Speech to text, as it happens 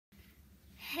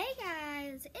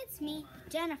me,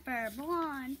 Jennifer,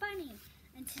 blonde, funny.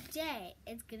 And today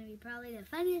it's gonna be probably the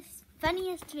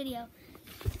funniest video.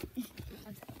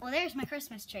 Well, there's my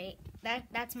Christmas tree.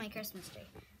 That's my Christmas tree.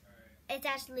 It's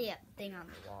actually a thing on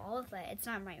the wall, but it's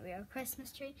not my real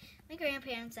Christmas tree. My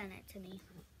grandparents sent it to me.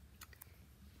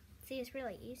 See, it's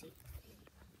really easy.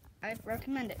 I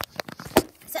recommend it.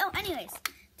 So, anyways,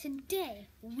 today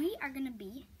we are gonna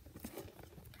be.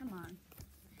 Come on.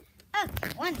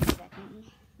 Okay, 1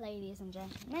 second, ladies and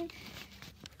gentlemen.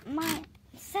 My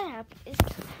setup is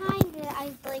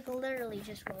I literally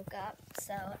just woke up,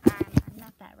 so I'm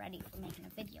not that ready for making a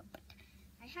video, but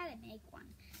I had to make one.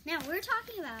 Now, we're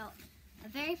talking about a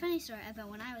very funny story about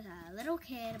when I was a little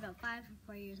kid, about 5 or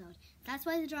 4 years old. That's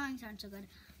why the drawings aren't so good.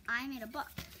 I made a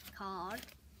book called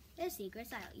The Secret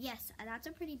Silo. Yes, that's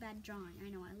a pretty bad drawing. I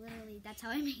know, that's how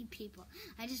I made people.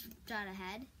 I just draw a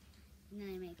head, and then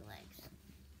I make legs.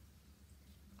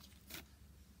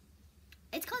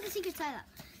 It's called The Secret Silo.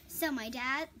 So my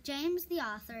dad, James the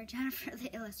author, Jennifer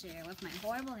the illustrator, with my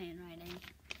horrible handwriting,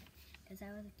 because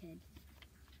I was a kid.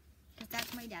 Because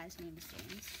that's my dad's name is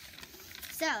James.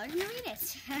 So, I'm going to read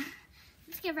it.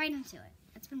 Let's get right into it.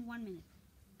 It's been 1 minute.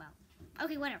 Well,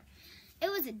 okay, whatever.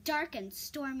 It was a dark and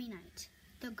stormy night.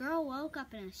 The girl woke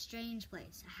up in a strange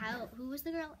place. Who was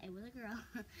the girl? It was a girl.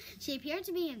 She appeared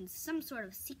to be in some sort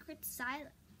of secret silo.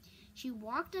 She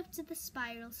walked up to the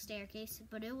spiral staircase,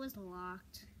 but it was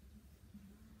locked.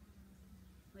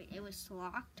 Wait, it was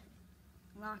locked?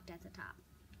 Locked at the top.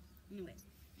 Anyways,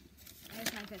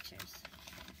 here's my pictures.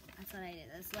 That's what I did.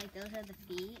 That's those are the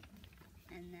feet,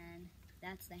 and then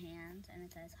that's the hands, and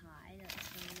it says hi. That's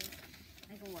really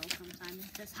like a welcome sign.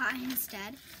 It says hi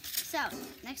instead. So,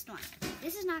 next one.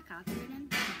 This is not copyrighted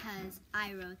because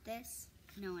I wrote this.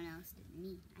 No one else did.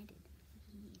 Me. I did.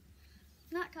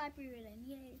 Not copyrighted.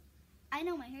 Yay. I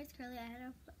know my hair's curly. I had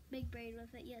a big braid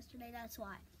with it yesterday. That's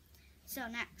why. So,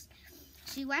 next.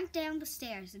 She went down the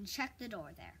stairs and checked the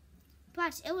door there.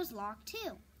 But it was locked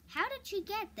too. How did she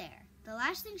get there? The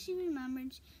last thing she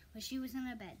remembered was she was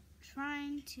in bed,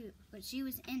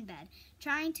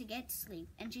 trying to get to sleep,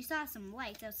 and she saw some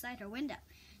lights outside her window.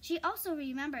 She also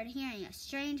remembered hearing a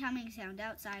strange humming sound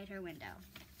outside her window.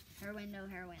 Her window,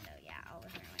 yeah, all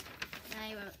of her window. And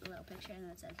I wrote a little picture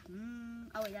and it says,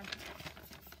 oh wait, that's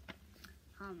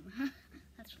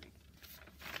that's weird.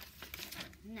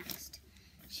 Next,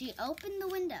 she opened the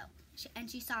window and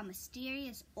she saw a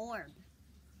mysterious orb.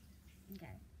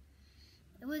 Okay.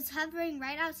 It was hovering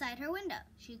right outside her window.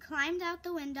 She climbed out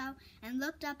the window and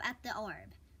looked up at the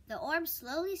orb. The orb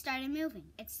slowly started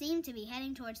moving. It seemed to be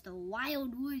heading towards the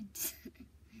wild woods.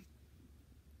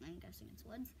 I'm guessing it's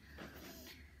woods.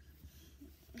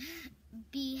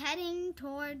 Be heading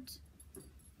towards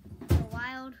the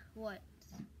wild woods.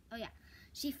 Oh yeah.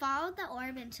 She followed the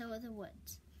orb into the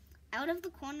woods. Out of the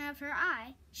corner of her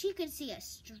eye, she could see a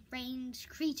strange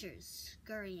creatures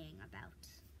scurrying about.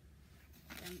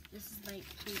 This is like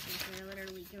creatures. They're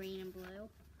literally green and blue.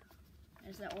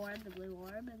 There's the orb, the blue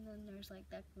orb, and then there's like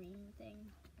that green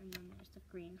thing, and then there's the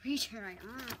green creature. Right?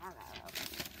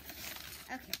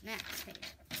 Okay, next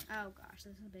page. Oh gosh,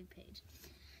 this is a big page.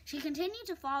 She continued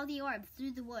to follow the orb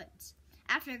through the woods.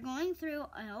 After going through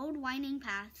an old winding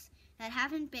paths that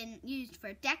haven't been used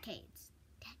for decades.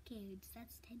 Decades,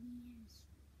 that's 10 years.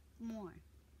 More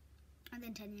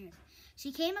than 10 years.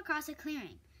 She came across a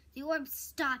clearing. The orb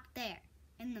stopped there.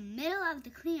 In the middle of the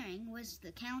clearing was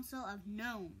the Council of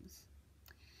Gnomes.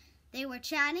 They were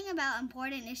chatting about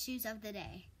important issues of the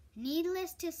day.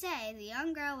 Needless to say, the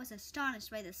young girl was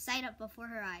astonished by the sight up before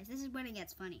her eyes. This is when it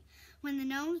gets funny. When the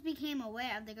gnomes became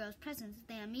aware of the girl's presence,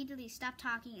 they immediately stopped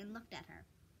talking and looked at her.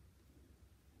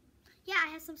 Yeah, I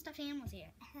have some stuffed animals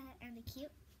here. Are they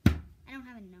cute? I don't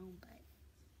have a gnome, but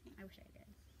I wish I did.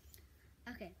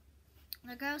 Okay.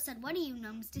 The girl said, "What are you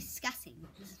gnomes discussing?"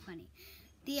 This is funny.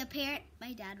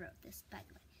 My dad wrote this, by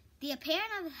the way. The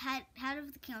apparent head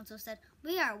of the council said,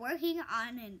 "We are working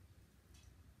on an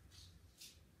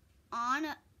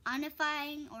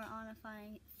unifying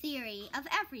theory of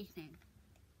everything."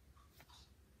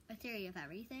 A theory of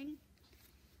everything?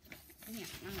 Yeah,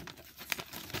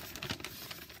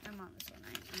 I'm on this one,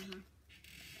 right?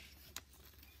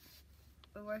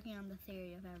 We're working on the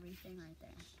theory of everything right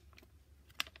there.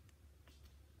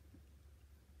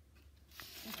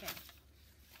 Okay.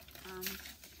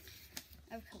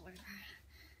 Okay, whatever.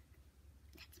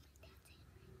 That's my dad's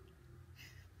handwriting.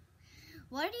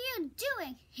 "What are you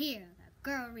doing here?" the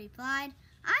girl replied.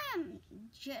 "I am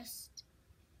just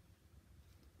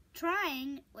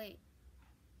trying." Wait.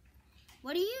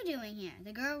 "What are you doing here?"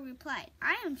 the girl replied.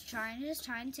 "I am just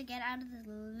trying to get out of this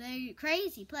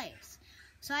crazy place,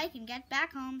 so I can get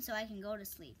back home so I can go to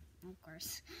sleep." of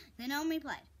course. The gnome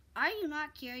replied, "Are you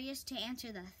not curious to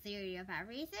answer the theory of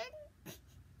everything?"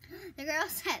 The girl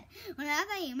said, "Well, now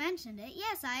that you mentioned it,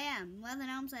 yes, I am." Well, the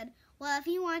gnome said, "Well, if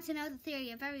you want to know the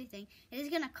theory of everything, it is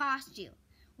going to cost you.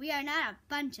 We are not a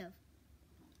bunch of..."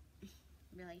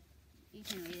 Really, you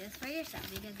can read this for yourself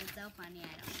because it's so funny.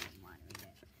 I don't even want to read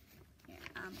it. Here,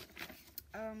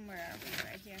 where are we?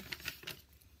 Right here.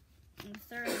 In the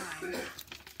third line.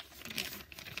 Okay.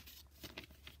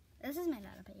 This is made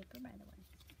out of paper, by the way.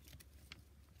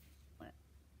 What?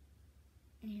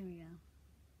 Here we go.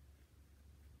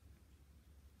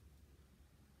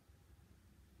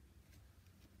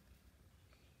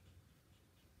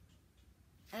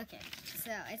 Okay,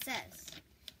 so it says,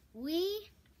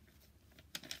 we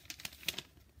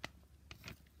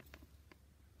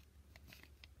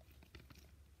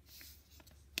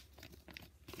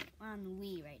on the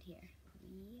we right here.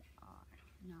 We are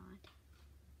not.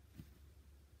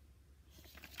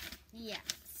 Yeah,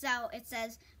 so it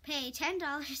says, pay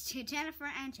 $10 to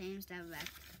Jennifer and James Devbeck.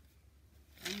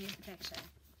 And here's the picture.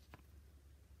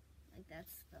 Like,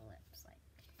 that's the lips, like.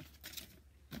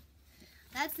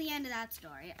 That's the end of that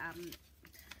story. That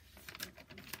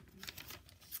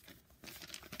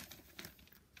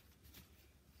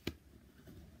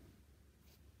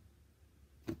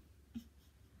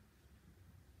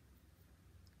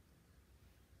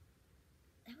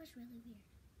was really weird.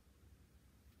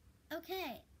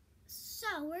 Okay, so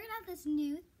we're gonna have this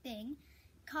new thing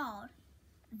called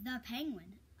the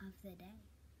Penguin of the Day.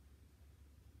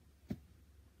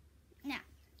 Now,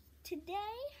 today,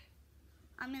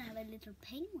 I'm going to have a little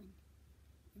penguin,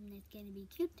 and it's going to be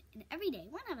cute, and every day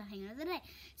we're going to have a penguin of the day.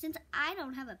 Since I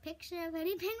don't have a picture of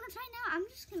any penguins right now, I'm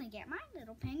just going to get my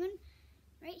little penguin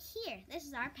right here. This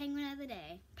is our penguin of the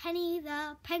day, Penny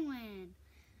the Penguin.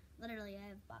 Literally, I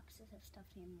have boxes of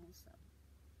stuffed animals,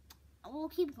 so we'll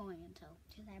keep going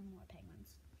because I have more penguins.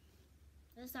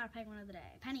 This is our penguin of the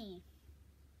day, Penny.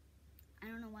 I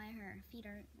don't know why her feet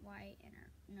are white and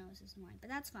her nose is white, but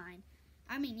that's fine.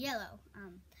 I mean yellow.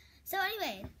 So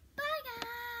anyway, bye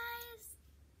guys.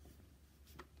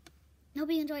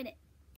 Hope you enjoyed it.